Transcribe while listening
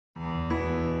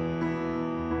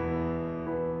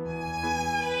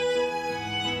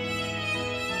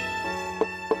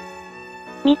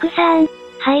ミクさん、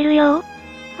入るよ。は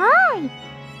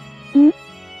ーい。ん？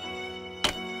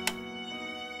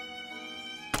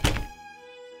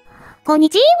こんに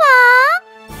ち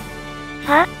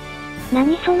は。は？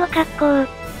何その格好。イング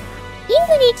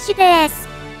リッシュです。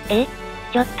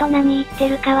ちょっと何言って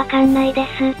るかわかんないで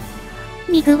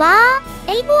す。ミクは、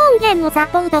英語音源をサ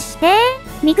ポートして、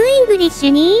ミクイングリッシュ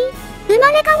に、生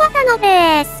まれ変わったの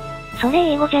です。そ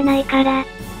れ英語じゃないから。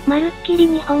まるっきり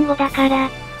日本語だから。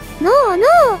ノーノー、イング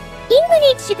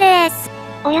リッシュです。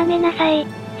おやめなさい。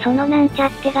そのなんちゃ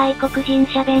って外国人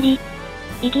喋り。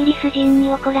イギリス人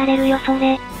に怒られるよそ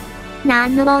れ。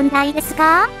何の問題です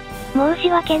か？申し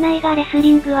訳ないがレス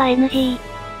リングは NG。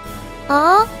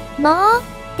も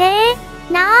て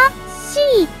な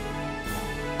し。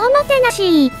おもてな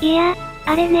し。いや、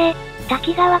あれね、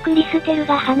滝川クリステル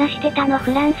が話してたの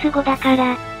フランス語だか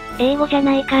ら、英語じゃ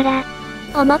ないから。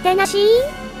おもてなし？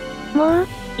もう、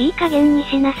いい加減に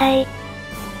しなさい。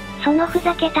そのふ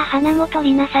ざけた鼻も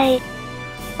取りなさい。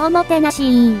おもてな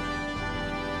し。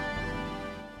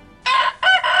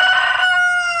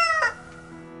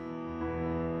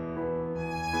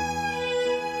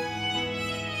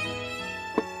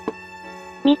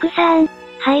ミクさん、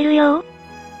入るよ。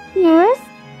Yes?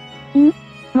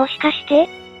 もしかして？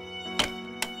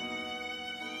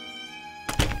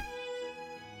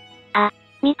あ、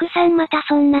ミクさんまた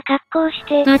そんな格好し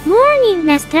て。Good morning,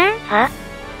 Master. は？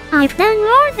 I've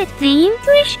downloaded the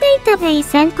English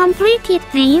database and completed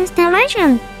the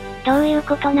installation. どういう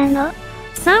ことなの？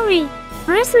 Sorry,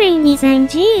 wrestling is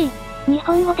NG. 日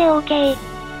本語で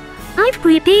OK。I've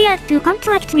prepared to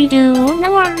contract with you on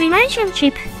our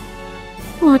relationship.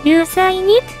 Would you sign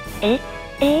it?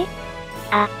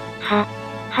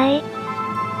 はい。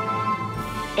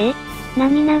な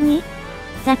になに？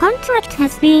 The contract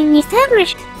has been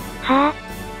established. は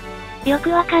ぁ？よ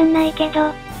くわかんないけ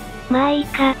ど。まあいい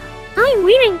か。I'm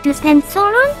willing to spend so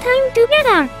long time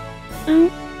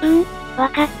together. わ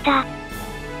かった。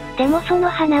でもその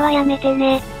花はやめて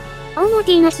ね。おも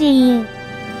てなし。